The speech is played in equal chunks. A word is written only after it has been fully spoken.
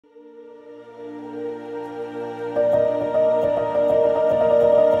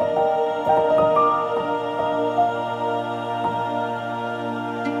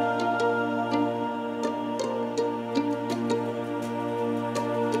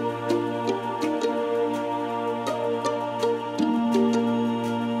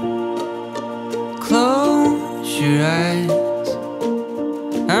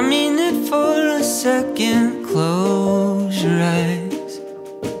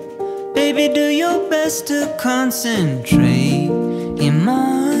Baby, do your best to concentrate your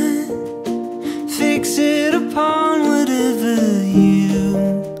mind. Fix it upon whatever you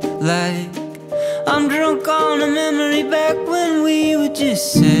like. I'm drunk on a memory back when we were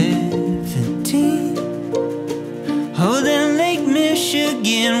just 17, holding Lake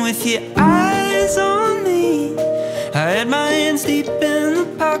Michigan with your eyes on me. I had my hands deep in the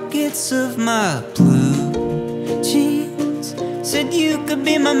pockets of my blue jeans. Said you could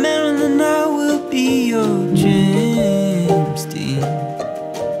be my Marylin, I will be your James Dean.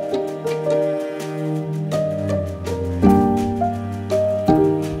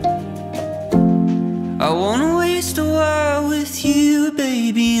 I wanna waste a while with you,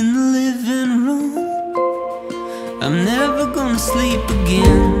 baby, in the living room. I'm never gonna sleep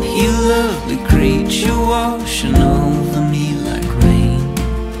again. You lovely creature washing over me like rain,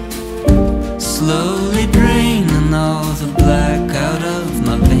 slowly draining all the black out of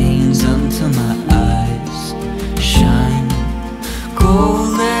my veins until my eyes shine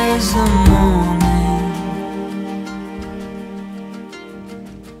cold as the morning.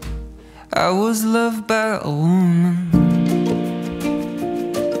 I was loved by a woman.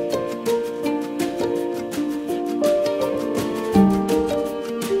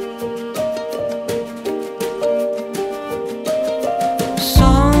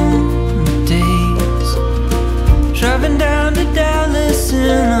 Driving down to Dallas in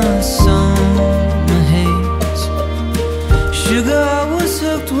a summer haze. Sugar, I was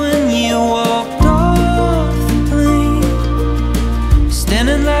hooked when you walked off the plane,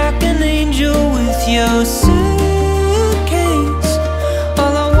 standing like an angel with your suitcase.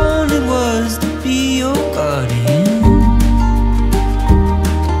 All I wanted was to be your guardian.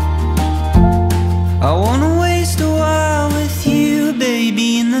 I wanna waste a while with you, baby,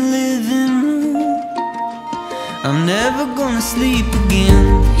 in the living room. I'm never gonna sleep again.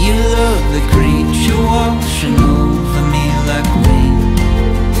 You lovely creature washing over me like rain,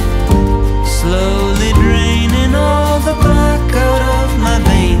 slowly draining all the black out of my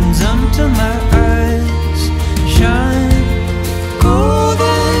veins until my eyes shine cold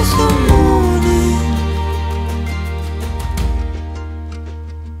as the morning.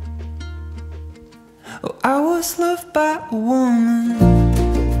 Oh, I was loved by a woman.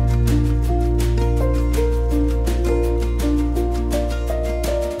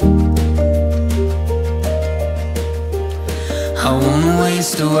 I wanna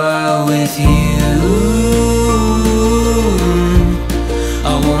waste a while with you.